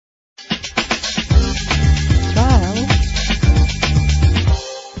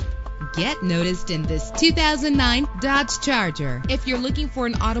get noticed in this 2009 Dodge Charger. If you're looking for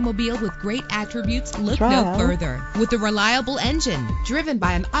an automobile with great attributes, look no further. With a reliable engine driven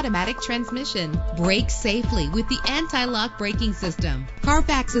by an automatic transmission, brake safely with the anti-lock braking system.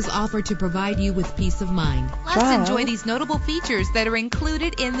 Carfax is offered to provide you with peace of mind. Plus, enjoy these notable features that are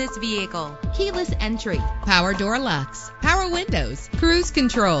included in this vehicle: keyless entry, power door locks, power windows, cruise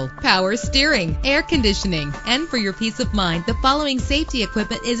control, power steering, air conditioning. And for your peace of mind, the following safety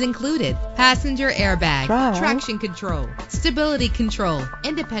equipment is included: passenger airbag, traction control, stability control,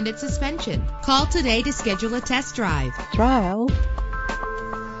 independent suspension. Call today to schedule a test drive. Trial.